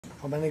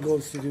How many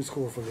goals did you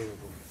score for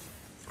Liverpool?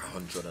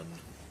 100 and...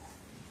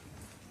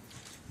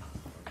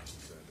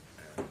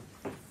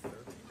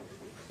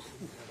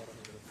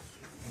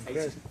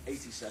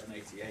 87,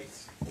 88,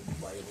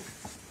 unplayable.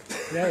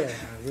 Yeah, I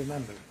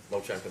remember. No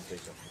Champions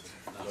League,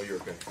 no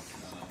European.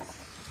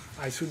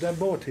 I should have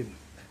bought him.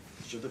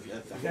 Should have, yeah.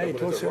 Yeah,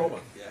 it was Roma.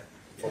 Yeah.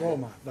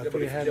 Roma, but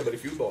we had... Yeah, but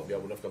if you bought me, I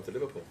wouldn't have come to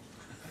Liverpool.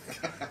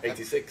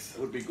 86.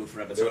 It would be good for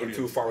There were Everton. only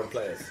two foreign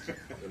players.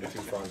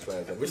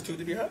 And which two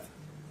did you have?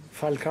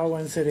 Falcao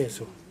and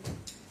Cerezo.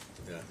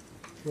 Yeah.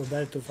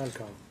 Roberto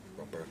Falcao.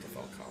 Roberto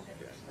Falcao,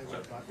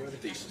 yeah.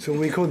 Decent. So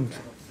we couldn't.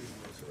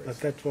 But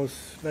that was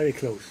very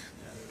close.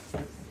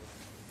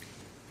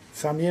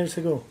 Some years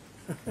ago.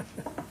 That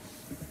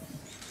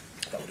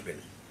would have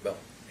been, well,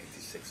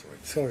 86 or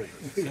 87. Sorry.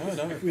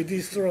 No. We're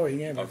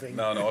destroying everything.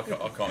 No,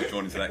 I can't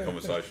join into that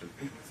conversation.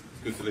 It's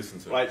good to listen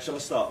to. Right, shall I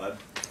start then?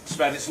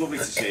 Sven, it's lovely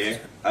to see you.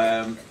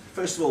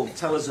 First of all,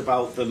 tell us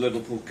about the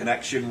Liverpool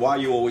connection, why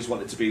you always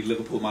wanted to be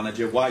Liverpool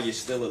manager, why you're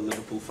still a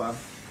Liverpool fan.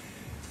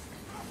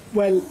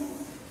 Well,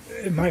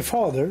 my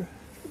father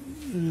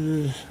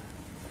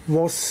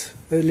was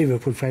a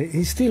Liverpool fan.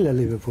 He's still a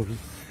Liverpool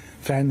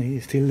fan. He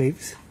still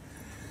lives.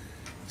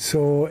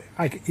 So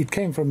it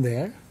came from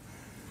there.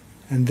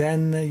 And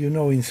then,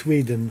 in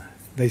Sweden,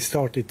 they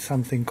started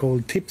something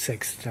called Tips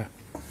Extra.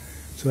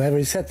 So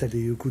every Saturday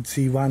you could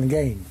see one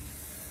game.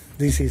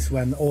 This is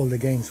when all the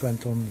games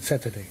went on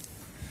Saturday.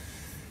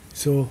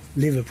 So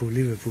Liverpool,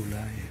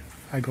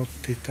 I got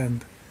it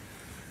in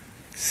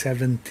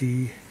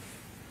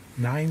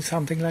 79,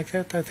 something like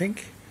that, I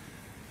think.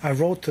 I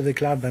wrote to the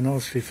club and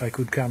asked if I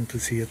could come to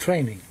see a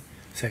training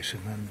session,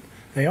 and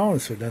they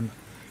answered and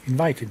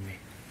invited me.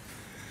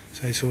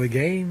 So I saw a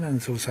game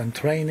and saw some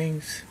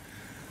trainings.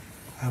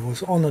 I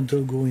was honored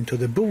to go into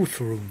the booth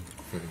room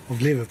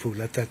of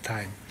Liverpool at that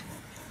time.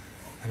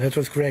 And that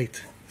was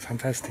great,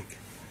 fantastic.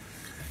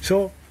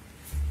 So,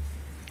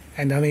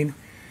 and I mean,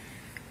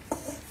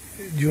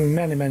 during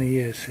many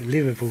years,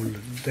 Liverpool,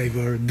 they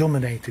were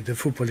dominated the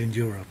football in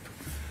Europe.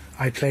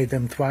 I played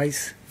them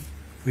twice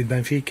with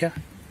Benfica.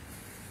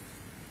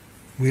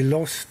 We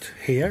lost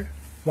here,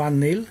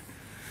 1-0.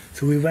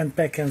 So we went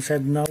back and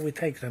said, no, we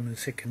take them in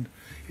second.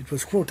 It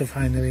was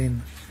quarter-final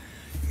in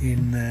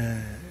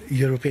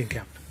European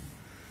Cup.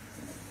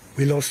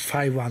 We lost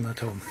 5-1 at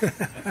home.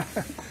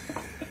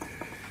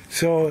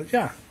 So,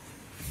 yeah,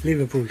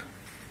 Liverpool.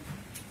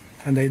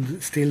 And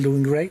they're still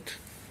doing great.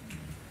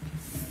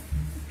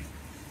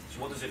 So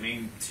what does it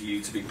mean to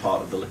you to be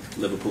part of the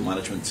Liverpool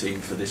management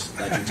team for this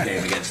Legends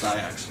game against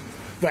Ajax?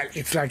 Well,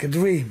 it's like a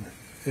dream.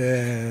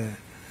 And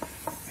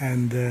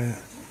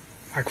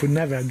I could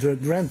never have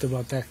dreamt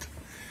about that.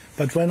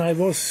 But when I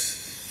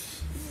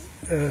was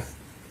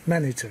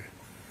manager,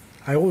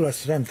 I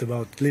always dreamt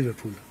about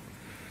Liverpool.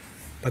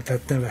 But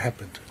that never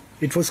happened.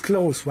 It was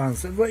close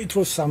once. It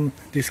was some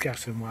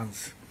discussion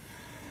once.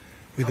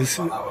 With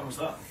When was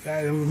that?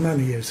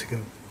 many years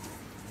ago.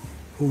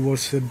 Who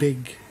was a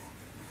big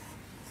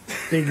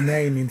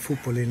name in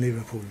football in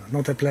Liverpool.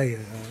 Not a player,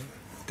 a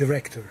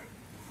director.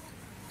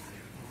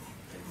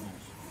 David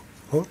Moores.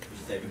 What?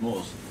 Was it David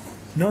Moores?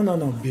 No,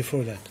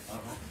 before that.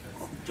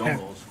 John Yeah.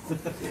 Moores.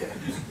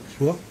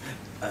 What?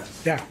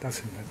 Yeah,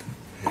 doesn't matter.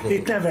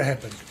 It never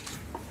happened.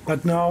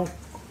 But now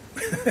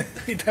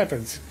it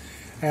happens.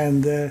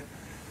 And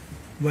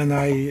when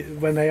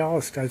I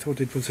asked, I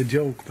thought it was a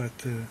joke, but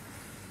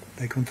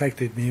they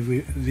contacted me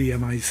via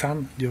my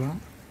son, Johan.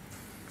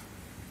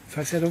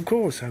 So I said, of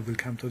course I will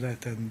come to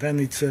that. And then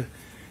it's a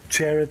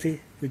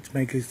charity, which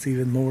makes it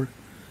even more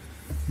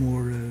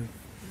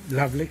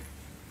lovely.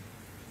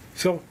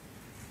 So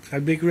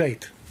that'd be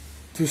great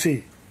to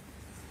see.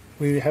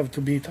 We have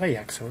to beat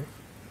Ajax, or?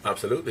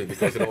 Absolutely,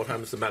 because what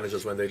happens to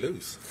managers when they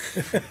lose.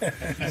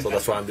 So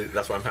that's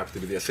why I'm happy to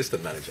be the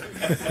assistant manager.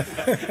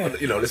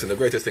 But, listen, the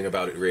greatest thing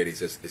about it really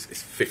is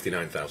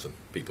 59,000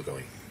 people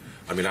going.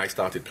 I mean, I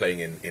started playing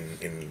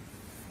in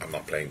I'm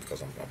not playing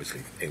because I'm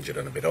obviously injured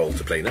and a bit old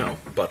to play now,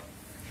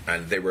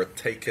 and they weren't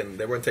taken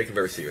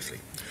very seriously.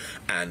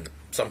 And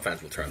some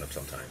fans will turn up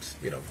sometimes,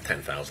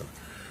 10,000.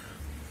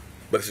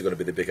 But this is going to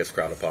be the biggest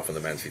crowd apart from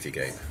the Man City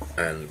game.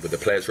 And with the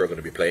players who are going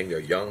to be playing, they're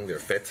young, they're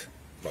fit,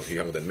 well,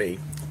 younger than me,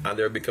 and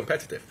they'll be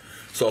competitive.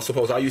 So I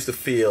suppose I used to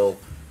feel,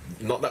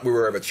 not that we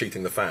were ever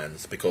cheating the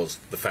fans, because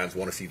the fans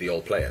want to see the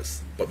old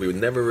players, but we would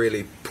never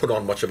really put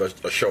on much of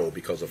a show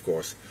because, of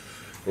course,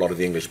 a lot of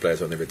the English players,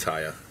 when they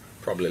retire,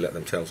 probably let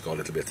themselves go a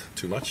little bit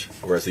too much,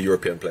 whereas the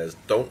European players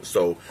don't.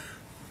 So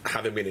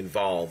having been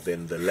involved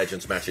in the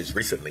Legends matches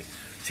recently,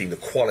 seeing the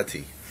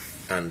quality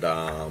and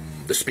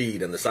the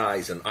speed and the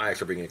size, and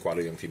Ajax are bringing in quite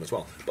a young team as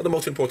well. But the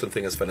most important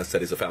thing, as Sven has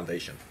said, is the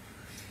foundation.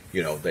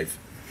 They've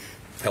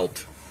helped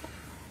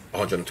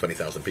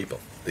 120,000 people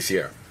this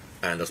year,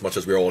 and as much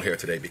as we're all here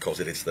today because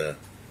it is a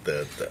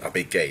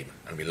big game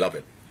and we love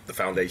it, the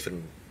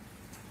foundation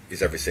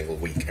is every single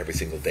week, every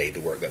single day,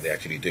 the work that they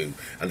actually do,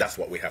 and that's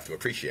what we have to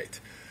appreciate.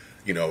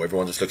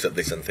 Everyone just looks at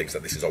this and thinks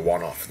that this is a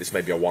one-off. This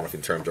may be a one-off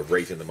in terms of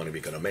raising the money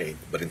we're going to make,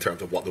 but in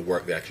terms of what the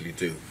work they actually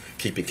do,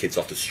 keeping kids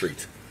off the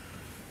street,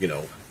 you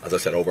know, as I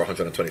said, over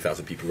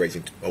 120,000 people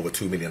raising over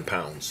 £2 million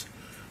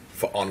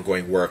for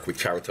ongoing work with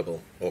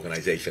charitable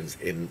organisations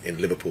in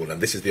Liverpool.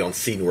 And this is the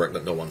unseen work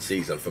that no one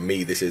sees. And for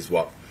me, this is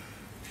what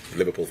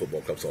Liverpool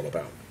Football Club's all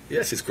about.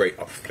 Yes, it's great.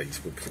 Oh, please,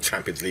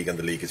 Champions League and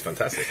the league is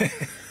fantastic.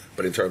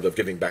 But in terms of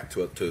giving back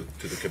to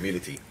the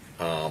community,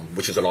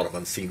 which is a lot of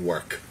unseen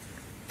work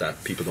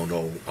that people don't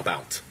know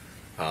about.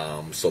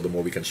 So the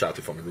more we can shout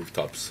it from the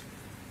rooftops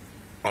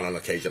on an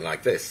occasion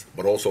like this,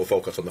 but also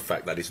focus on the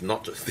fact that it's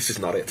not just, this is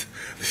not it.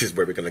 This is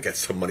where we're going to get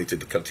some money to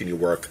continue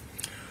work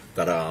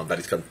that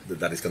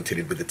is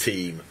continued with the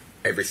team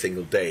every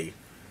single day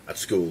at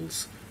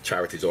schools,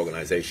 charities,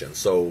 organisations.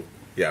 So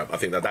yeah, I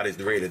think that is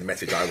really the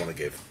message I want to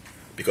give,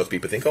 because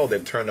people think, oh,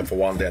 they've turned up for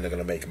one day and they're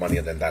going to make money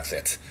and then that's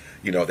it.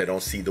 You know, they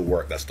don't see the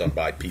work that's done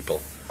by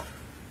people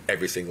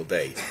every single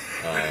day,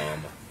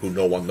 who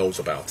no one knows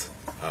about,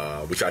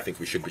 which I think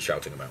we should be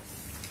shouting about.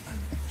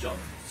 John,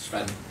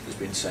 Sven has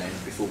been saying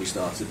before we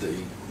started that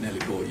he nearly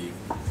bought you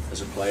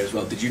as a player as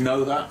well. Did you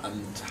know that,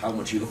 and how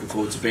much are you looking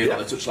forward to being on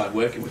the touchline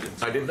working with him?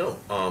 I didn't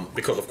know,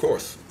 because of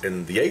course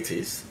in the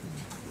 80s,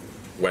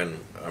 when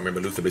I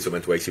remember Luther Bissell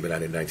went to AC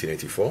Milan in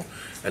 1984,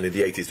 and in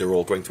the 80s they were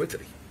all going to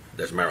Italy.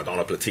 There's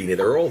Maradona, Platini,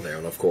 they were all there,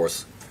 and of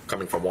course,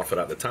 coming from Watford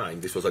at the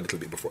time, this was a little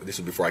bit before. This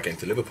was before I came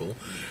to Liverpool.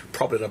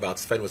 Probably about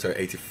Sven was there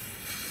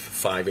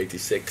 85,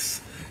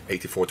 86,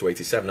 84 to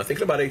 87. I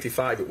think about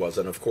 85 it was,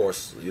 and of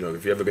course, you know,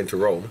 if you've ever been to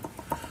Rome,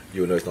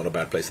 you know it's not a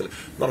bad place to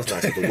live. Not as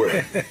nice as the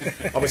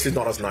Wirral. Obviously,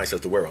 not as nice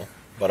as the Wirral,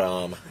 but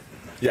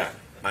yeah,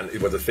 and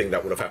it was a thing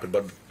that would have happened.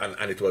 But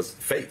and it was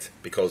fate,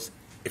 because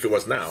if it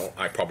was now,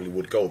 I probably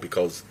would go,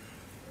 because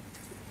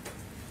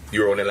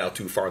you're only allowed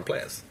 2 foreign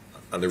players.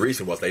 And the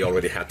reason was they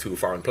already had 2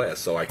 foreign players,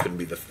 so I couldn't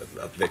be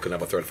they couldn't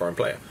have a 3rd foreign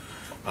player.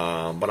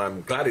 But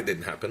I'm glad it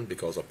didn't happen,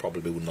 because I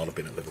probably would not have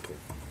been at Liverpool.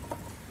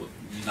 Well,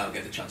 you now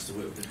get the chance to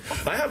work with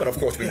him. I have, and of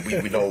course we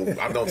know.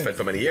 I've known Sven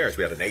for many years.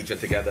 We had an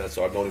agent together,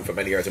 so I've known him for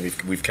many years, and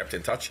we've kept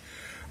in touch.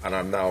 And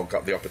I've now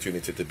got the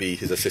opportunity to be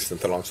his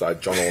assistant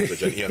alongside John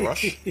Aldridge and Ian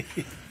Rush.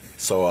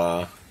 So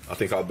I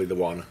think I'll be the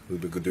one who'll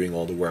be doing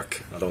all the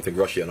work. I don't think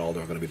Rushy and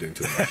Aldo are going to be doing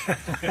too much.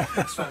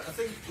 So I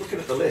think, looking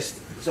at the list,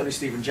 it's only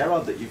Steven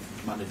Gerrard that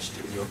you've managed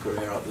in your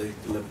career out the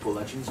Liverpool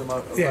legends. Am I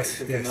right Yes,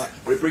 thinking yes. that?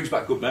 But it brings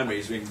back good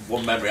memories. I mean,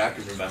 one memory I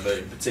can remember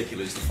in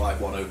particular is the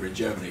 5-1 over in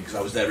Germany, because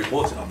I was there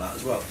reporting on that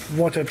as well.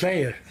 What a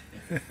player.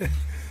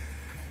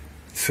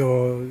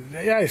 So,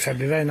 yeah, it's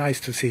very nice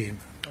to see him.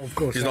 Of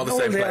course. He's not the All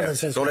same player.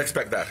 others as Don't well.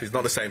 expect that. He's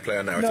not the same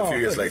player now. It's No, a few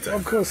years later.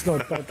 Of course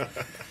not, but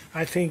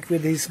I think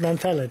with his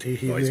mentality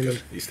he No, he's will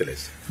good. He still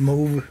is.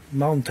 move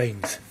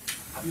mountains.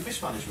 Have you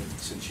missed management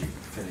since you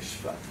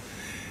finished that?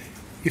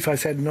 If I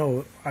said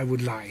no, I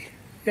would lie.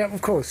 Yeah,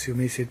 of course you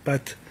miss it,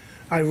 but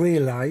I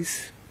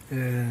realize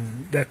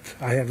that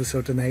I have a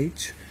certain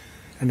age,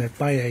 and at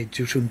my age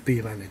you shouldn't be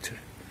a manager.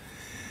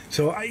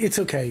 So it's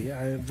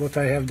okay. What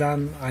I have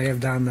done,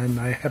 and I'm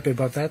happy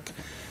about that.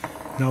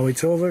 Now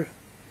it's over.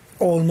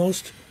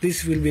 Almost.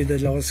 This will be the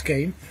last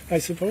game, I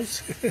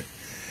suppose.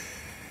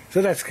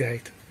 So that's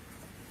great.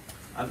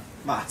 And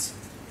Matt,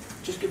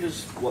 just give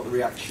us what the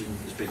reaction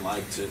has been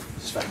like to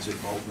Sven's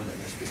involvement in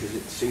this, because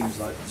it seems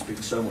like there's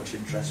been so much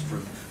interest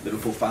from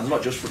Liverpool fans,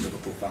 not just from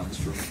Liverpool fans,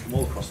 from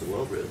all across the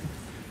world, really.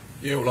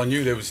 Yeah, well, I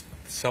knew there was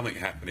something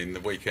happening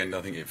the weekend.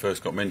 I think it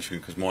first got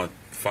mentioned because my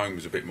phone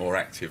was a bit more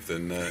active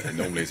than it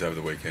normally is over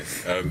the weekend.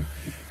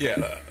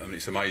 Yeah, I mean,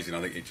 it's amazing. I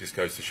think it just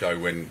goes to show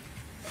when,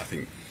 I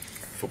think,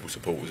 football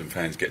supporters and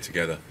fans get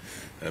together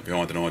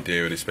behind an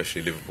idea, and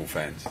especially Liverpool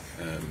fans.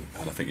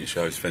 And I think it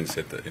shows. Sven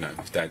said that, you know,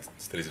 his dad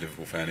still is a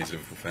Liverpool fan. He's a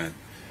Liverpool fan,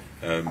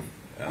 and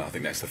I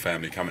think that's the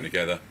family coming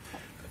together.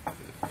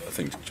 I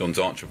think John's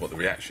answer of what the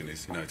reaction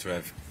is, you know,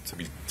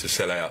 to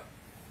sell out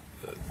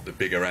the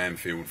bigger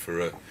Anfield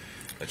for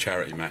a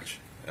charity match,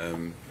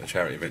 a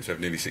charity event, to have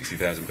nearly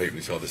 60,000 people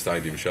inside the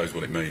stadium shows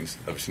what it means.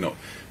 Obviously not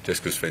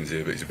just because Sven's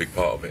here, but he's a big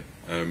part of it.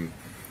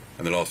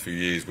 And the last few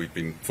years we've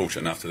been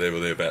fortunate enough to there or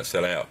thereabouts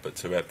sell out, but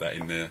to have that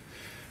in there,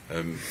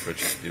 for,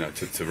 you know,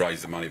 to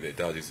raise the money that it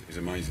does is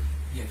amazing.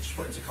 Yeah, just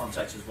put into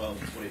context as well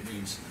what it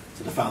means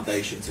to the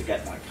foundation to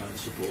get that kind of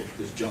support,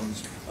 because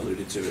John's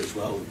alluded to it as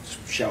well,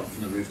 shouting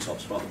from the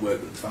rooftops about the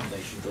work that the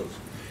foundation does.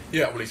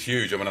 Yeah, well, it's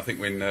huge. I mean, I think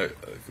when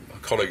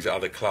colleagues at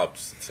other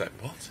clubs say,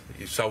 "What?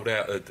 You've sold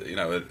out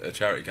a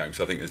charity game?"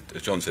 So I think,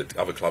 as John said,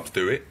 other clubs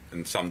do it,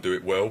 and some do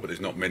it well, but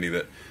there's not many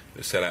that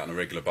sell out on a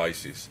regular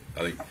basis.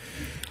 I think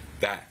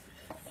that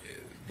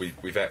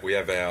we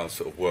have our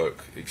sort of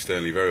work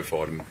externally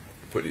verified, and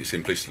putting it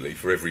simplistically,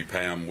 for every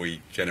 £1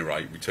 we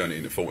generate, we turn it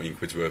into 14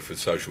 quid's worth of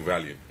social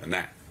value, and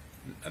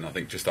I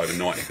think just over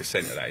 90%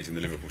 of that is in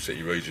the Liverpool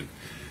City region.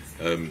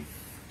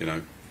 You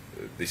know,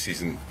 this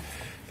is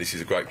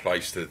a great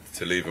place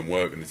to live and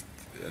work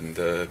and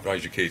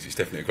raise your kids. It's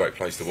definitely a great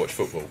place to watch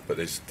football, but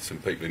there's some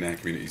people in our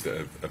communities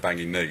that are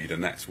banging need,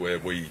 and that's where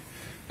we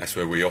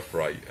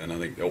operate. And I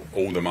think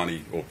all the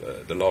money, or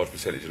the large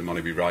percentage of the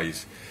money we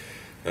raise,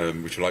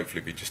 which will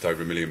hopefully be just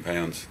over £1 million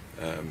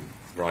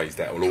raised,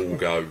 that will all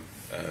go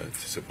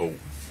to support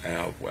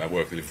our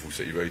work in the Liverpool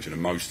City region,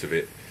 and most of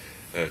it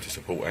to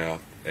support our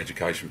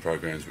education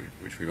programs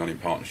which we run in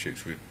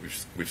partnerships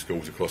with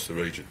schools across the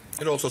region.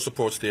 It also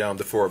supports the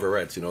forever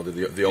Reds, you know,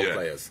 the old Yeah.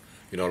 players.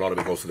 You know, a lot of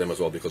it goes to them as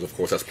well because, of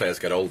course, as players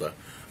get older,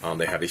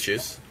 they have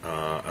issues,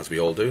 as we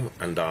all do,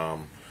 and I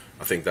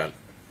think that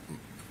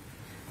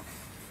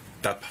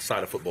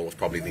side of football was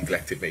probably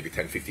neglected maybe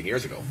 10, 15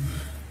 years ago.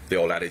 The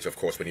old adage, of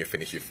course, when you're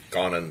finished, you've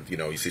gone, and you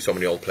know, you see so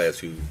many old players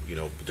who, you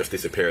know, just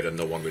disappeared and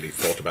no one really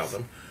thought about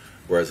them.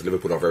 Whereas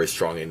Liverpool are very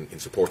strong in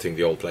supporting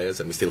the old players,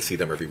 and we still see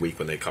them every week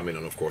when they come in.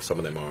 And of course, some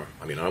of them are,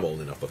 I mean, I'm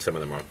old enough, but some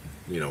of them are,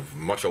 you know,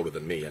 much older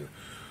than me. And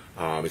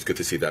it's good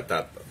to see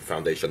that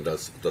foundation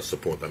does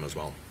support them as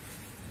well.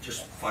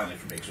 Just finally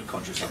from me, because I'm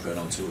conscious I'm going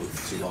on too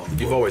long.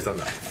 You've always done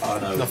that. I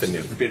know. Nothing new.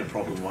 It's been a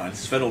problem of mine.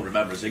 Sven will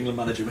remember as England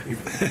manager, maybe.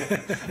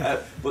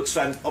 But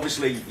Sven,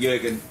 obviously,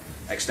 Jürgen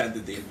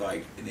extended the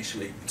invite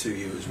initially to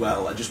you as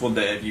well. I just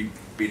wonder, have you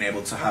been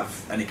able to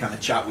have any kind of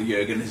chat with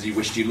Jürgen? Has he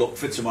wished you luck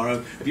for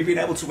tomorrow? Have you been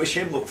able to wish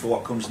him luck for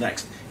what comes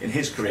next in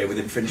his career, with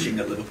him finishing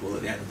at Liverpool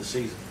at the end of the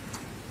season?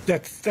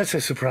 That's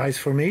a surprise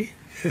for me.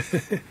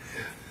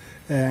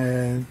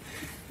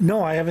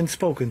 No, I haven't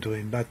spoken to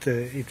him, but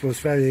it was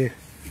very,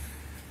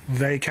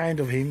 very kind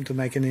of him to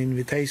make an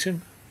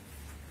invitation.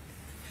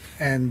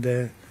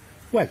 And,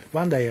 well,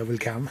 one day I will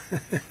come.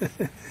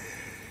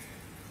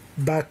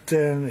 But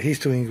he's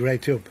doing a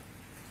great job.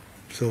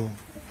 So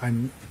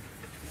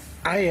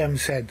I am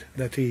sad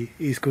that he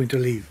is going to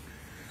leave.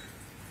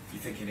 You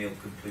thinking he'll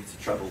complete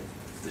a treble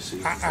this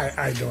season?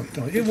 I don't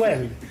know.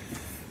 Well,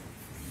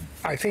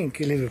 I think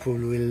Liverpool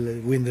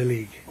will win the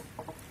league.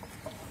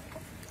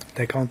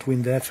 They can't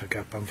win the FA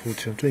Cup,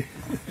 unfortunately.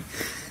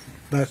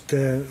 But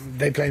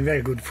they play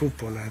very good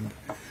football, and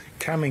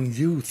coming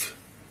youth,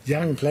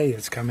 young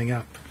players coming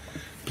up,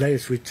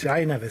 players which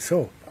I never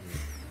saw.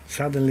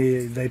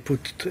 Suddenly he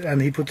put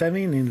them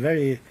in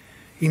very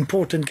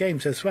important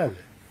games as well.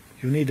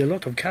 You need a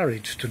lot of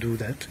courage to do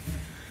that.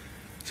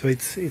 So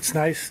it's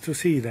nice to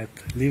see that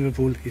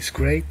Liverpool is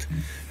great,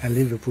 and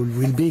Liverpool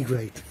will be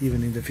great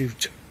even in the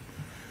future,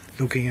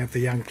 looking at the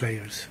young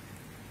players.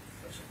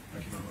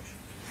 Thank you very much.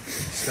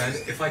 Sven,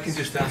 if I can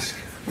just ask,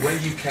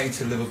 when you came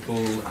to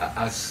Liverpool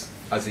as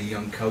a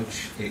young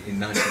coach in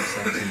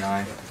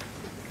 1979,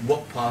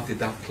 what part did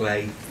that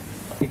play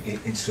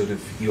in sort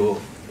of your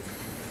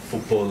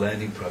football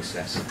learning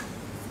process?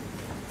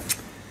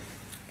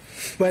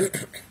 Well,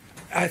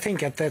 I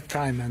think at that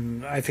time,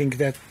 and I think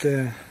that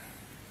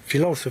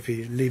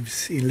philosophy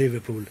lives in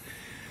Liverpool,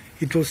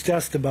 it was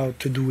just about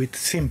to do it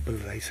simple,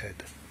 they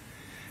said.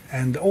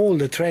 And all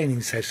the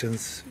training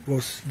sessions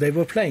they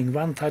were playing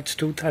 1 touch,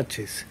 2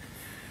 touches.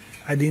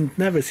 I didn't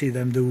never see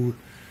them do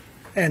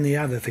any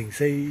other things.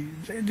 They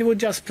were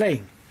just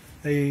playing.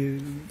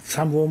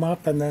 Some warm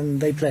up and then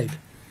they played.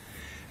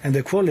 And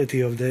the quality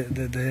of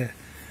the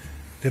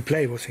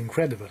play was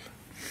incredible.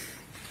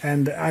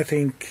 And I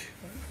think,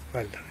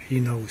 well, he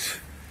knows.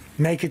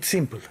 Make it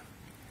simple.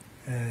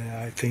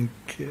 I think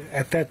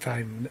at that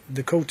time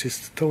the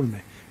coaches told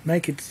me,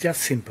 make it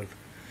just simple.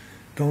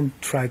 Don't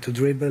try to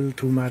dribble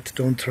too much.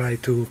 Don't try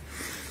to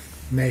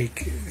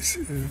make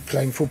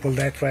playing football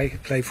that way,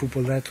 play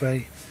football that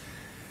way.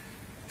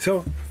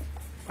 So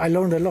I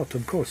learned a lot,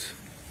 of course.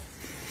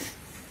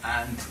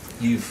 And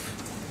you've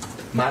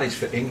managed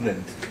for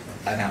England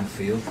at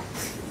Anfield,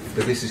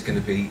 but this is going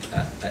to be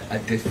a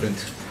different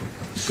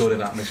sort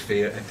of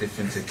atmosphere, a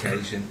different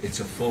occasion.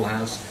 It's a full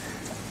house.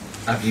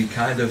 Have you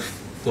kind of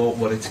thought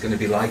what it's going to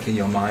be like in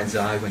your mind's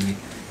eye when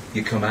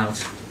you come out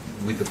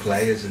with the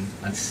players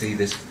and see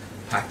this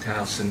packed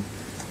house and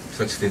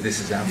such? This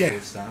is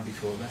Anfield stand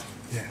before that.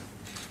 Yeah,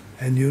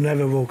 and you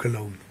never walk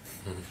alone,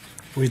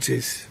 which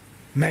is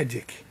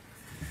magic.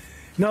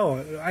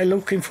 No, I'm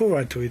looking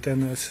forward to it,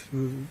 and as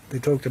they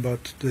talked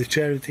about, the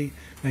charity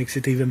makes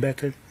it even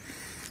better.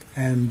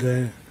 And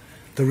the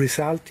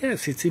result,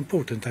 yes, it's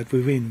important that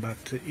we win,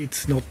 but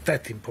it's not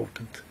that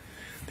important.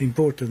 The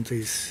important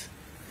is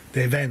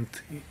the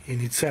event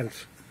in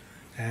itself.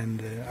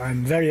 And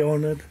I'm very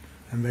honored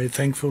and very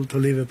thankful to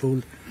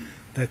Liverpool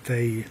that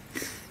they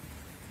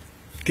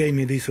gave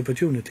me this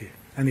opportunity.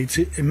 And it's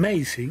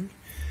amazing,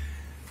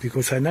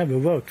 because I never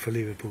worked for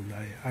Liverpool.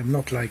 I'm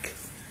not like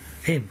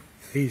him.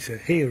 He's a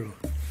hero.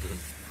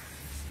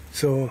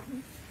 So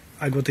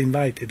I got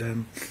invited,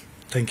 and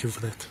thank you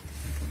for that.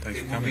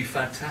 It would be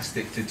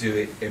fantastic to do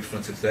it in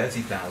front of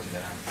 30,000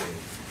 at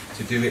Anfield,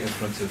 to do it in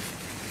front of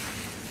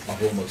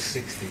almost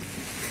 60.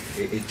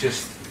 It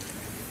just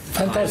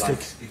Fantastic.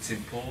 highlights its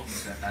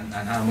importance and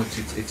how much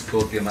it's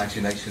caught the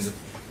imagination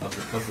of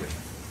the public.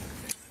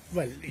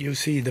 Well, you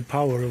see the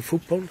power of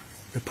football,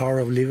 the power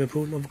of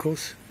Liverpool, of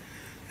course,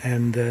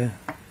 and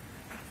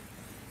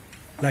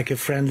like a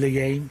friendly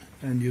game,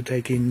 and you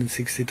take in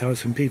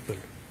 60,000 people.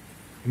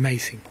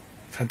 Amazing,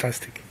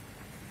 fantastic.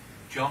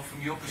 John,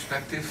 from your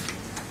perspective,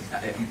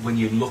 when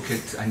you look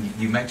at, and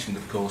you mentioned,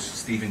 of course,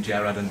 Steven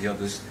Gerrard and the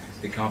others,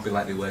 they can't be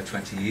like they were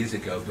 20 years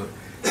ago, but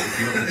if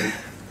you look at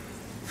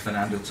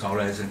Fernando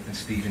Torres and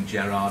Steven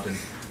Gerrard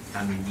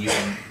and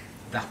renewing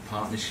that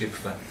partnership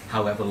for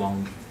however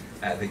long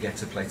they get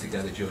to play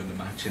together during the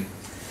match, and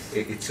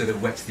it sort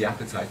of whets the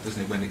appetite,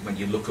 doesn't it, when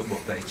you look at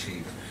what they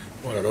achieve?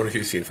 Well, I don't know if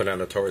you've seen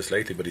Fernando Torres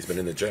lately, but he's been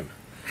in the gym.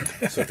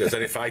 So if there's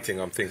any fighting,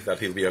 I'm thinking that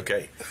he'll be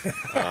okay.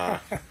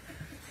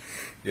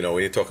 You know,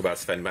 when you talk about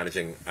Sven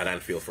managing at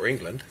Anfield for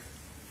England,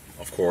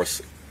 of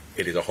course,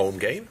 it is a home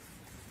game,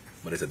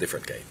 but it's a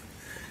different game.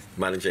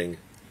 Managing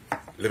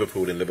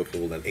Liverpool in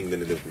Liverpool and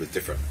England in Liverpool is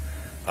different.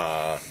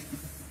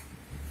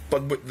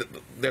 But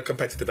they're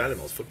competitive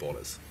animals,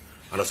 footballers.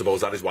 And I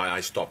suppose that is why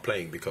I stopped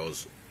playing,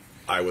 because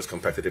I was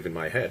competitive in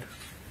my head,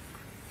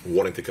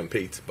 wanting to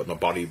compete, but my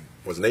body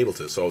wasn't able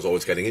to, so I was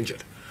always getting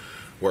injured.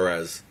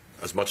 Whereas,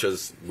 as much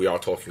as we are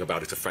talking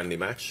about it's a friendly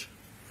match,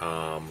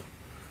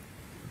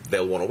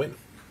 they'll want to win.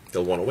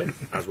 They'll want to win,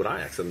 as with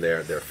Ajax, and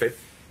they're fit,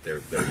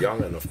 they're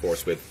young, and of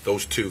course with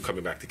those two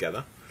coming back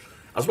together,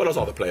 as well as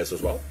other players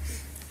as well,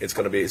 it's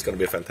going to be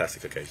a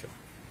fantastic occasion.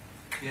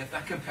 Yeah,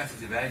 that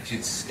competitive edge,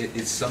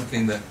 it's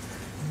something that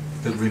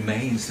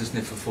remains, doesn't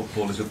it, for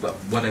footballers,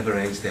 whatever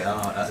age they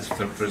are,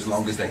 for as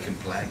long as they can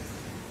play.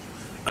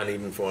 And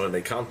even for when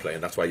they can't play,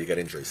 and that's why you get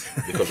injuries,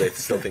 because they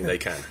still think they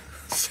can.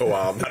 So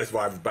that is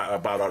why I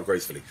bowed out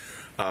gracefully.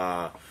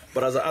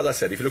 But as I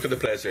said, if you look at the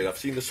players here, I've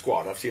seen the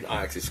squad, I've seen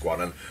Ajax's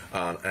squad,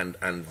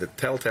 and the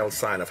telltale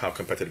sign of how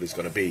competitive it's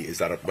going to be is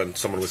that when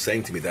someone was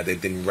saying to me that they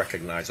didn't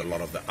recognise a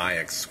lot of the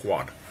Ajax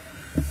squad,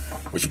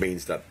 which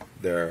means that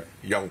they're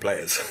young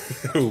players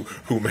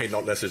who may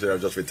not necessarily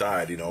have just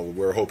retired. You know,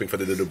 we're hoping for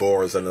the De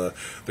Boers and the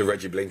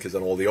Reggie Blinkers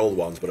and all the old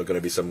ones, but are going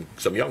to be some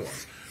young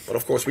ones. But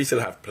of course, we still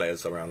have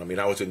players around. I mean,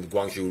 I was in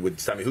Guangzhou with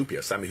Sami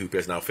Hyypiä. Sami Hyypiä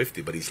is now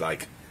 50, but he's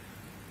like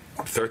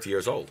 30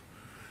 years old.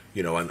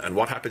 You know, and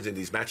what happens in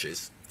these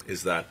matches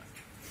is that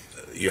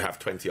you have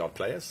 20-odd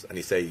players, and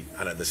you say,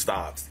 and at the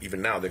start,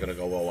 even now, they're going to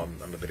go, oh,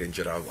 I'm a bit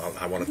injured,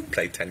 I want to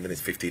play 10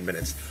 minutes, 15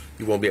 minutes.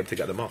 You won't be able to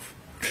get them off.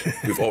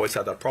 We've always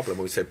had that problem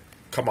where we said,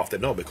 come off, they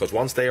know, because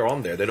once they are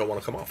on there, they don't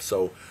want to come off.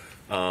 So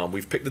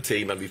we've picked the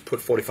team, and we've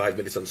put 45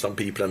 minutes on some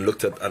people and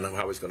looked at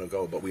how it's going to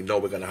go, but we know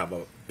we're going to have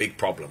a big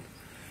problem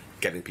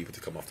getting people to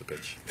come off the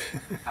pitch.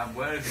 And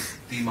where are the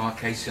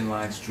demarcation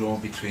lines drawn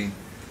between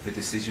the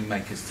decision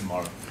makers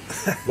tomorrow?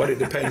 Well, it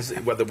depends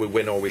whether we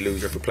win or we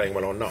lose, or if we're playing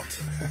well or not.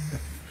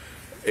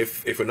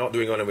 If we're not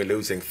doing well and we're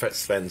losing,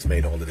 Sven's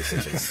made all the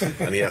decisions,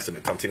 and he has to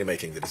continue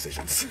making the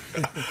decisions.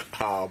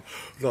 No.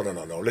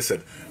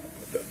 Listen,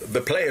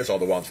 the players are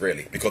the ones,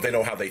 really, because they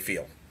know how they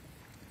feel.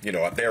 You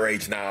know, at their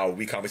age now,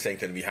 we can't be saying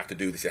to them, you have to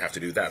do this, you have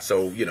to do that.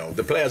 So, you know,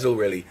 the players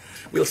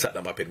we'll set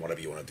them up in whatever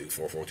you want to do,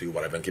 4-4-2,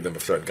 whatever, and give them a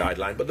certain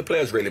guideline. But the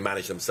players really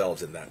manage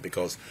themselves in that,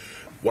 because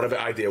whatever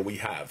idea we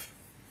have,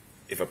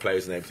 if a player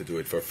isn't able to do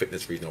it for a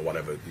fitness reason or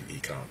whatever,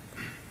 he can't.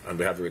 And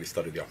we haven't really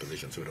studied the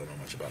opposition, so we don't know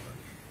much about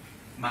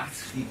that. Matt,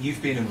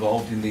 you've been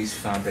involved in these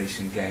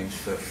foundation games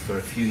for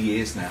a few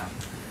years now.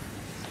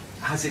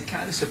 Has it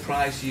kind of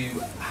surprised you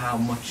how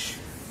much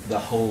the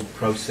whole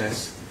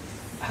process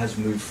has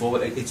moved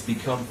forward? It's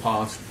become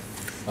part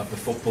of the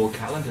football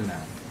calendar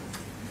now.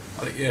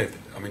 I think, yeah,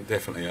 I mean,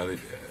 definitely. I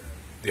think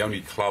the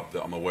only club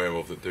that I'm aware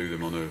of that do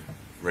them on a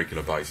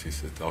regular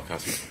basis, like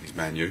us, is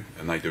Man U,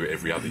 and they do it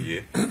every other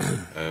year.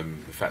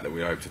 The fact that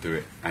we're able to do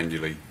it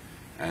annually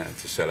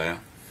to sell out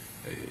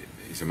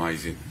is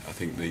amazing. I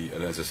think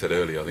as I said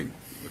earlier, I think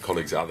the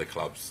colleagues at other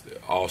clubs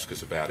ask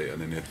us about it,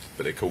 and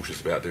but they're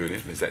cautious about doing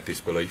it. There's that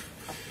disbelief.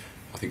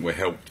 I think we're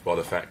helped by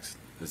the fact,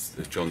 as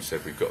John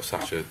said, we've got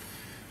such a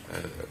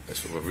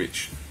sort of a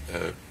rich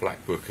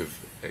black book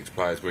of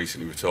ex-players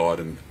recently retired,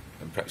 and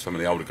perhaps some of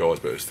the older guys,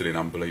 but are still in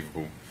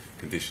unbelievable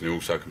condition. They're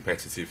also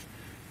competitive.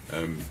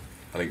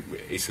 I think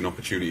it's an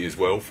opportunity as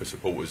well for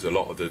supporters. A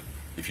lot of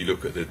if you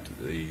look at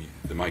the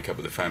makeup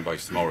of the fan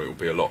base tomorrow, it will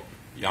be a lot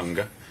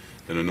younger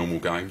than a normal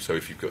game. So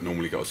if you've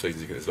normally got a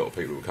season ticket, there's a lot of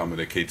people who will come with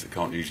their kids that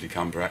can't usually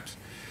come, perhaps.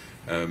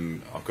 I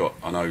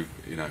know,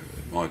 you know,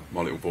 my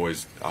little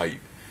boy's 8.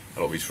 A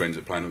lot of his friends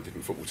are playing on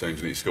different football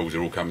teams in his schools.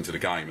 They're all coming to the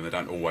game, and they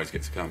don't always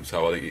get to come.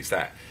 So I think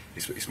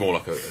it's more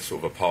like a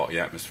sort of a party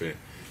atmosphere.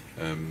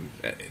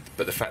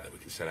 But the fact that we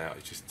can sell out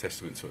is just a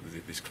testament to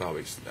this club.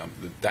 It's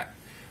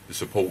the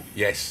support.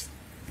 Yes,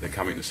 they're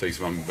coming to see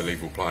some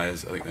unbelievable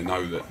players. I think they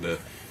know that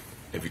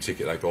every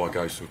ticket they buy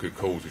goes to a good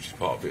cause, which is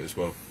part of it as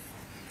well.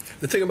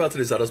 The thing about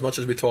it is that as much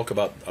as we talk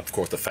about, of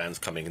course, the fans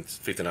coming, and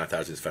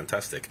 59,000 is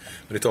fantastic,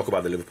 when you talk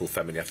about the Liverpool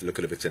family, you have to look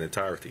at it in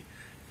entirety.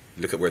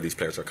 Look at where these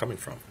players are coming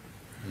from.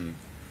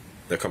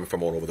 They're coming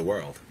from all over the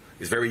world.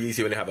 It's very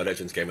easy when you have a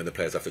Legends game and the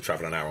players have to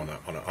travel an hour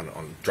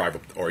on drive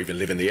up or even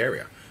live in the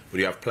area. But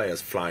you have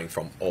players flying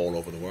from all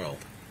over the world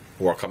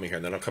who are coming here,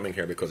 and they're not coming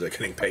here because they're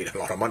getting paid a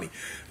lot of money.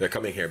 They're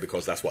coming here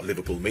because that's what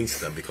Liverpool means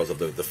to them, because of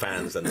the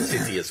fans and the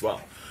city as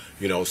well.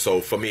 You know, so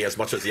for me, as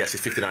much as, yes,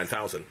 it's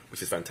 59,000,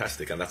 which is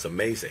fantastic, and that's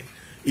amazing,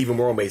 even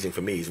more amazing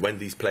for me is when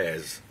these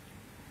players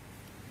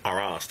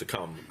are asked to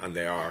come and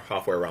they are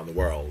halfway around the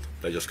world,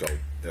 they just go,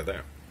 they're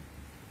there.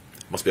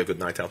 Must be a good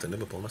night out in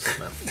Liverpool, must it,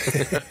 man?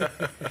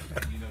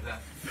 You know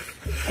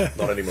that?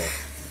 Not anymore.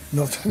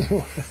 Not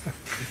anymore.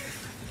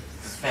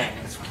 Sven,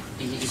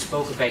 You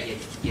spoke about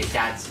your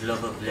dad's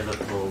love of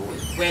Liverpool.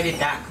 Where did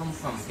that come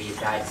from for your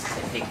dad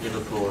to pick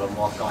Liverpool, and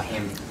what got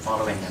him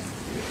following them?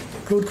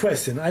 Good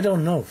question. I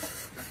don't know.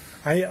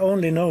 I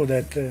only know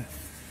that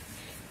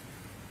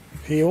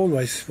he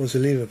always was a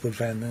Liverpool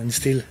fan, and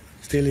still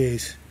he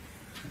is.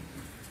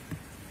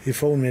 He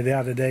phoned me the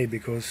other day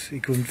because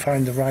he couldn't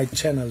find the right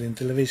channel in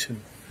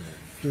television.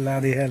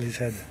 Bloody hell, he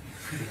said.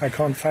 I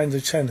can't find the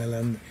channel,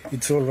 and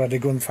it's already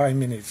gone 5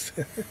 minutes.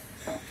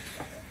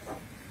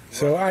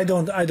 So I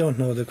don't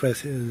know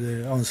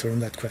the answer on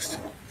that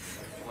question.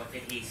 What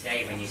did he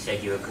say when you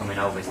said you were coming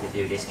over to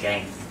do this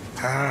game?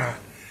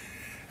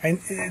 And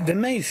the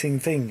amazing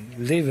thing,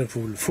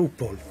 Liverpool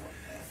football,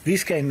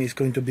 this game is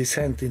going to be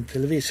sent in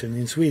television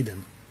in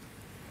Sweden,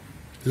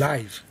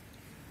 live,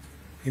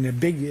 in a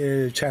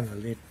big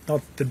channel,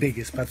 not the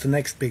biggest, but the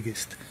next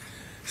biggest.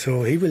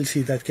 So he will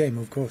see that game,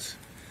 of course.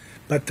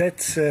 But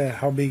that's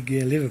how big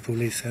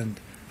Liverpool is and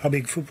how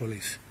big football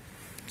is.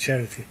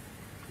 Charity.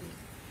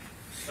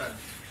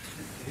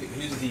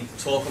 Who did he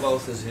talk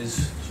about as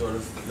his sort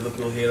of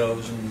Liverpool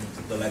heroes and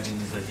the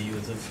legends that he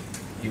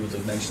would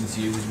have mentioned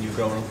to you when you were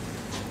growing up?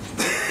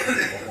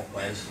 What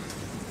players?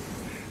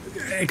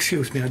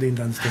 Excuse me, I didn't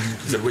understand.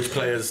 So which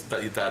players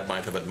that your dad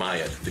might have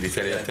admired? Did he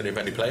tell you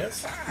any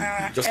players?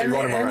 Just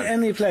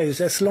any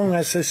players, as long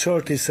as the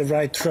shirt is the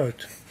right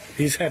shirt,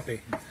 he's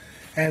happy.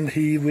 And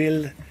he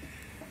will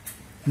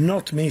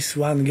not miss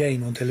one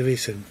game on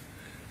television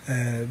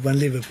when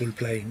Liverpool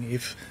playing.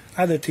 If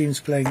other teams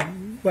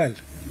playing, well,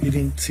 he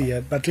didn't see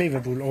it, but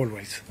Liverpool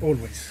always.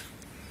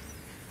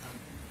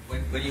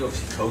 When you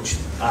obviously coached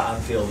at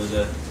Anfield as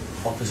an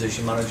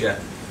opposition manager,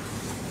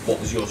 what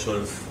was your sort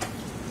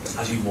of,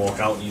 as you walk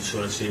out and you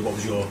sort of see, what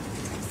was your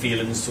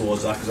feelings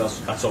towards that?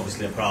 Because that's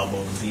obviously a proud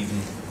moment even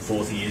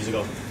 40 years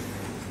ago.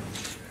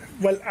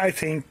 Well, I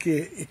think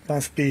it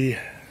must be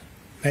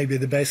maybe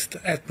the best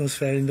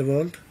atmosphere in the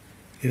world,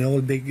 in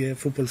all big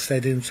football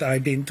stadiums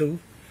I've been to.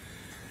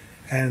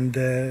 And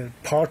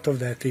part of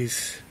that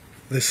is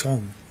the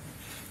song,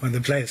 when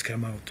the players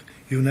come out,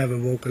 "You Never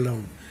Walk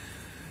Alone."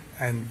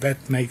 And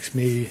that makes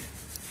me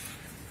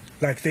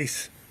like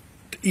this,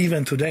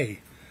 even today.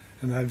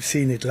 And I've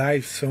seen it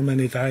live so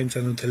many times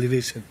and on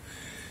television.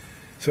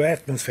 So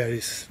atmosphere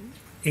is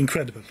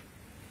incredible.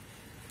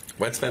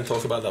 When Sven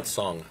talked about that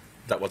song,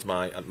 that was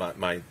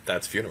my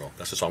dad's funeral.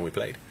 That's the song we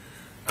played.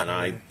 And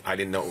I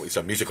didn't know it's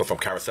a musical from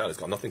Carousel. It's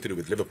got nothing to do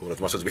with Liverpool as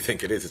much as we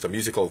think it is. It's a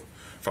musical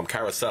from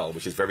Carousel,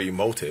 which is very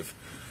emotive.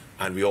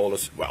 And we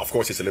always, well, of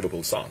course, it's a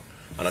Liverpool song.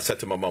 And I said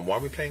to my mum, why are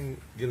we playing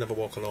 "You Never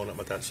Walk Alone" at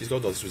my dad? She's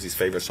going, no, this was his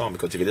favourite song.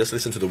 Because if you just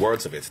listen to the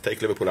words of it,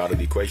 take Liverpool out of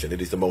the equation,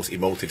 it is the most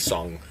emotive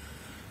song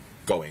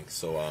going.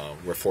 So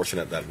we're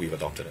fortunate that we've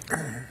adopted it.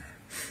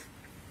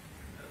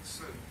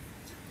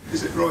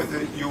 Is it right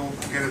that you're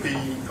going to be,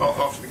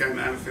 after the game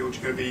at Anfield,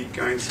 you're going to be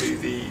going to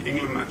the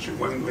England match at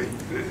Wembley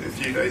in a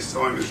few days'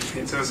 time?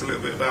 Can you tell us a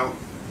little bit about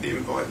the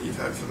invite that you've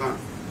had for that?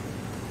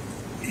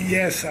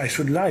 Yes, I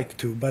should like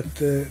to, but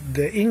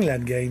the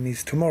England game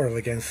is tomorrow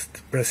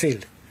against Brazil.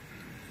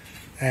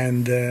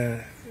 And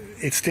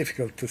it's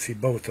difficult to see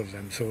both of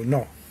them, so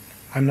no,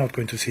 I'm not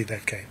going to see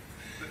that game.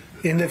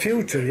 In the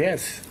future,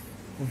 yes,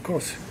 of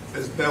course.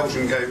 There's a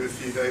Belgian game in a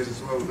few days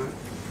as well, no?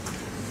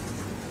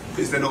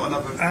 Is there not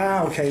another?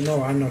 Okay,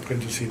 no, I'm not going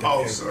to see that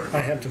game. Sorry.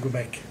 I have to go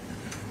back.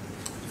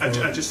 And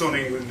just on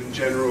England in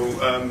general,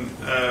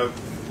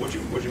 what do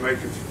you make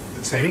of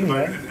the team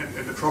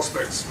and the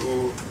prospects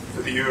for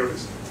the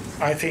Euros?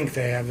 I think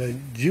they have a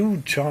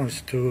huge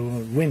chance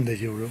to win the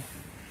Euro.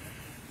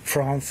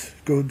 France,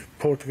 good.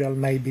 Portugal,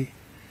 maybe.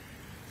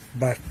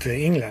 But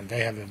England,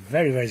 they have a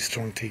very, very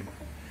strong team.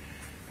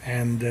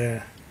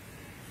 And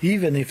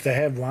even if they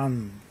have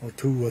 1 or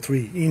 2 or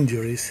 3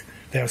 injuries,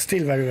 they are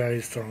still very,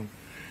 very strong.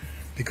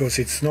 Because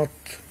it's not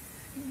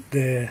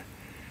the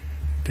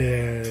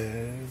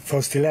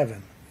first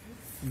 11.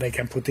 They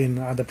can put in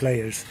other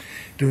players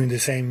doing the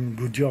same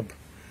good job.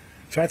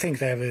 So I think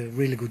they have a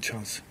really good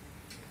chance.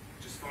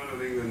 Just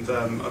finally, England,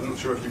 I'm not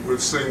sure if you would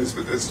have seen this,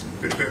 but there's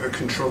been a bit of a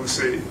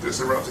controversy that's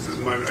erupted at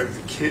the moment over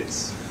the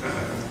kits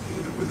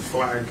with the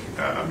flag.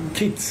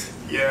 Kits?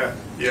 Yeah.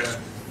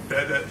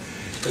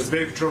 There's a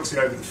bit of controversy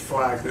over the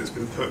flag that's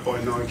been put by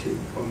Nike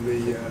on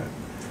the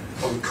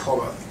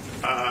collar.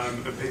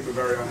 And people are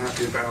very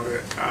unhappy about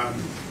it.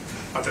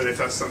 I don't know if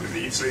that's something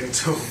that you've seen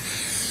at all.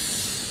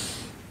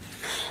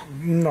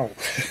 No,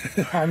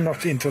 I'm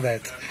not into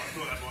that.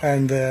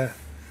 And,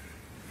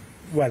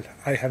 well,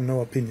 I have no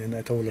opinion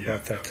at all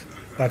about that.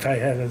 But I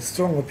have a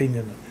strong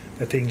opinion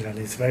that England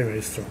is very,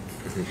 very strong.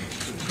 Great,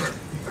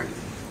 thank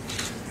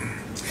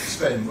you.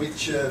 Sven,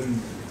 which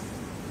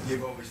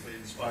you've obviously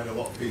inspired a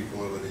lot of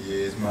people over the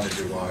years,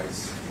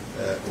 manager-wise,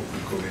 up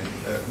and coming.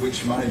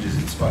 Which managers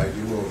inspired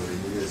you over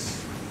the years?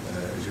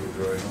 As you were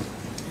growing up?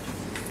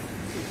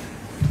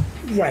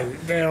 Well,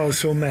 there are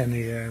so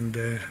many,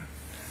 and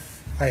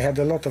I had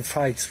a lot of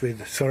fights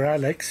with Sir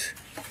Alex,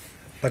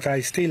 but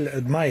I still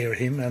admire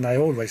him, and I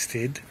always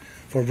did,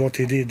 for what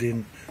he did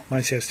in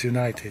Manchester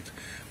United.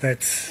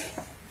 That's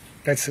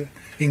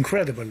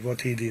incredible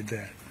what he did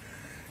there,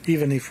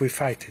 even if we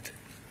fight it.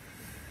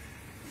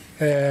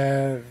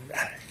 You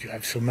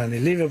have so many.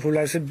 Liverpool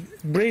has a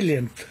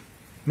brilliant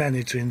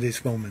manager in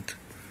this moment,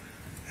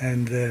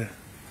 and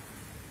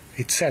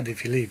it's sad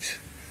if he leaves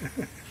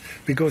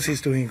because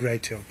he's doing a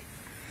great job.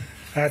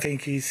 I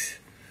think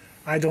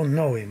I don't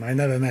know him, I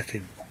never met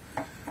him,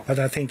 but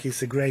I think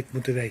he's a great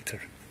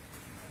motivator.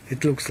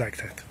 It looks like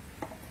that.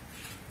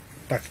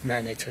 But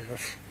manager,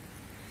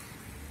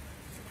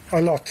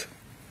 a lot.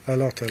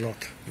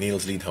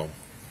 Niels Lidholm.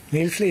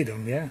 Niels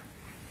Lidholm, yeah.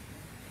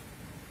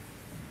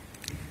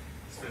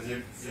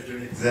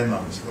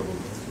 Zeman.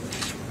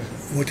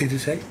 What did you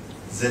say?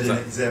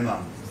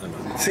 Zeman.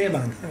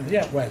 Seman,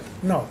 yeah, well,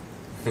 no.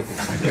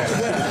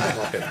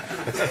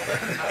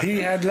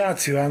 He had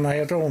Lazio and I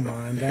had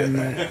Roma, and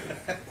then,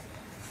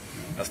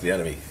 That's the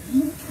enemy.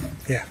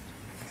 yeah.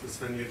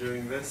 So when you're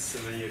doing this,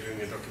 and then you're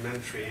doing a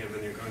documentary, and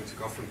then you're going to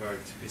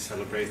Gothenburg to be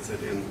celebrated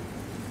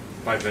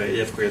by the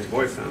IFK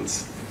Göteborg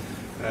fans,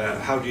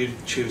 how do you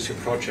choose your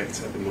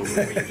projects at the moment?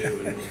 What you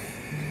do?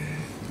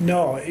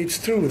 No, it's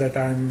true that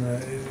I'm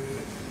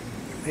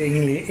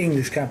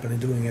English company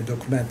doing a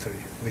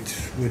documentary, which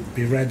would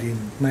be ready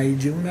in May,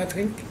 June, I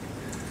think.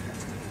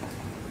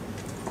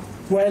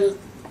 Well,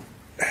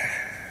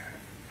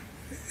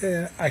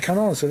 I can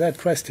answer that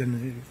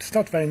question. It's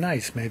not very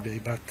nice, maybe,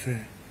 but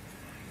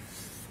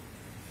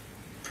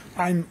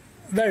I'm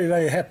very,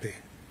 very happy,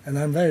 and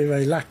I'm very,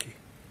 very lucky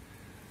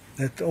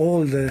that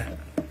all the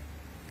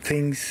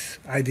things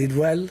I did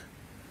well,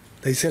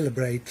 they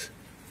celebrate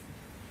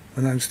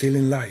when I'm still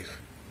in life.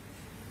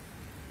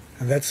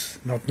 And that's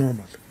not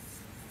normal.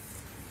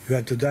 You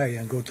have to die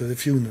and go to the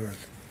funeral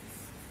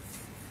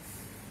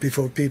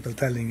before people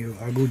telling you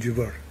how good you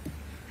were.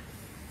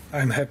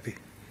 I'm happy.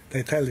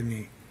 They're telling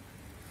me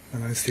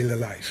when I'm still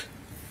alive.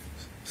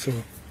 So,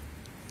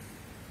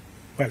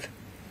 well,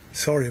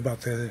 sorry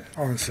about the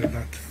answer,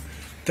 but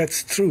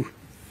that's true.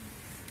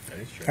 That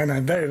is true. And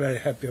I'm very, very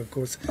happy, of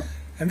course.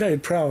 I'm very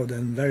proud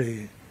and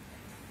very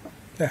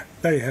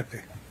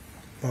happy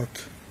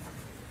about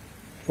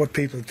what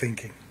people are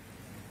thinking.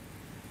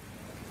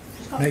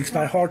 Makes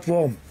my heart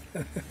warm.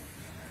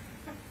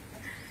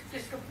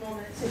 Just a couple more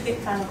minutes to get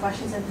final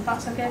questions in, if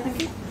that's okay,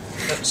 thank you.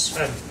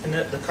 Sven, in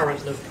the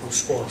current Liverpool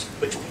squad,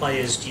 which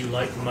players do you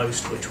like the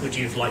most? Which would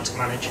you like to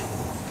manage?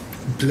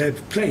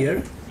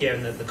 Player? Yeah,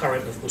 in the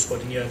current Liverpool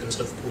squad, in Jurgen's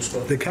Liverpool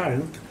squad. The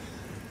current?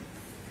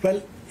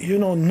 Well, you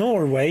know,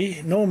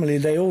 Norway, normally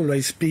they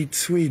always beat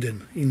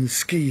Sweden in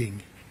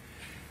skiing.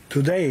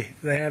 Today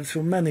they have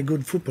so many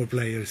good football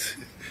players,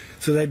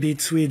 so they beat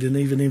Sweden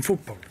even in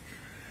football.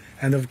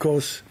 And of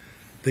course,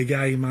 the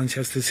guy in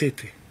Manchester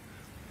City,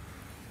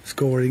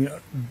 scoring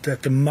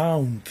that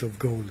amount of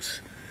goals.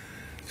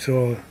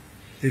 So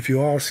if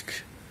you ask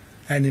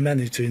any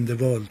manager in the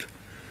world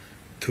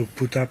to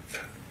put up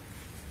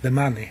the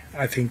money,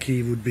 I think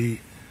he would be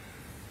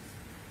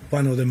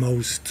one of the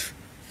most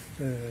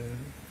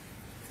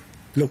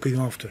looking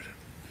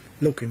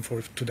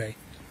for today.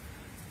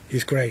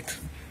 He's great.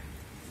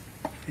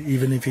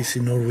 Even if he's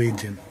in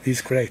Norwegian, he's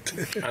great.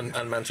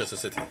 and Manchester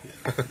City.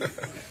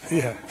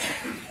 Yeah.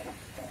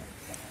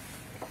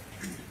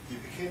 You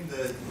became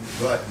the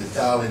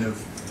darling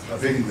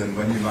of England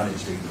when you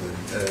managed England.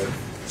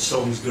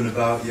 Songs done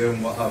about you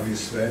and what have you,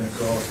 Sven, of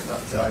course,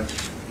 at that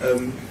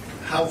time.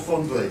 How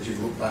fondly do you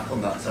look back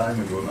on that time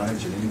when you were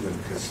managing England?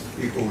 Because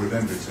people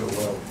remember it so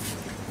well.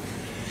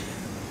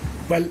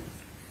 Well,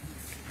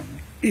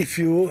 if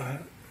you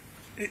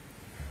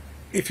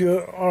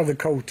are the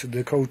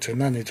coach and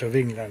manager of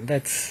England,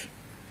 that's,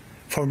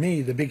 for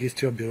me, the biggest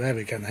job you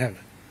ever can have.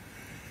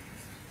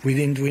 We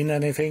didn't win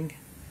anything,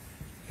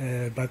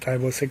 but I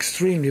was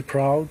extremely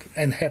proud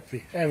and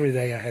happy every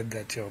day I had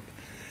that job,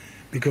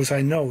 because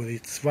I know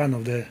it's one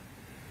of the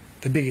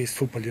biggest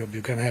football job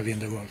you can have in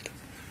the world.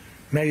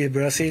 Maybe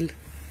Brazil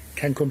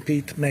can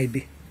compete,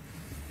 maybe,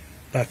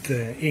 but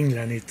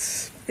England,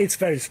 it's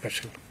very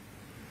special.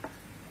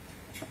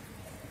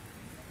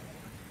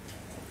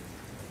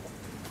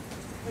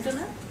 We're done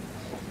now?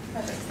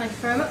 Perfect. Thank you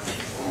very much.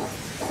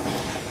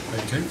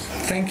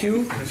 Thank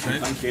you.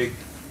 Thank you.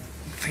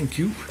 Thank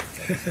you.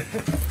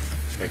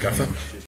 Hey, Gaffer.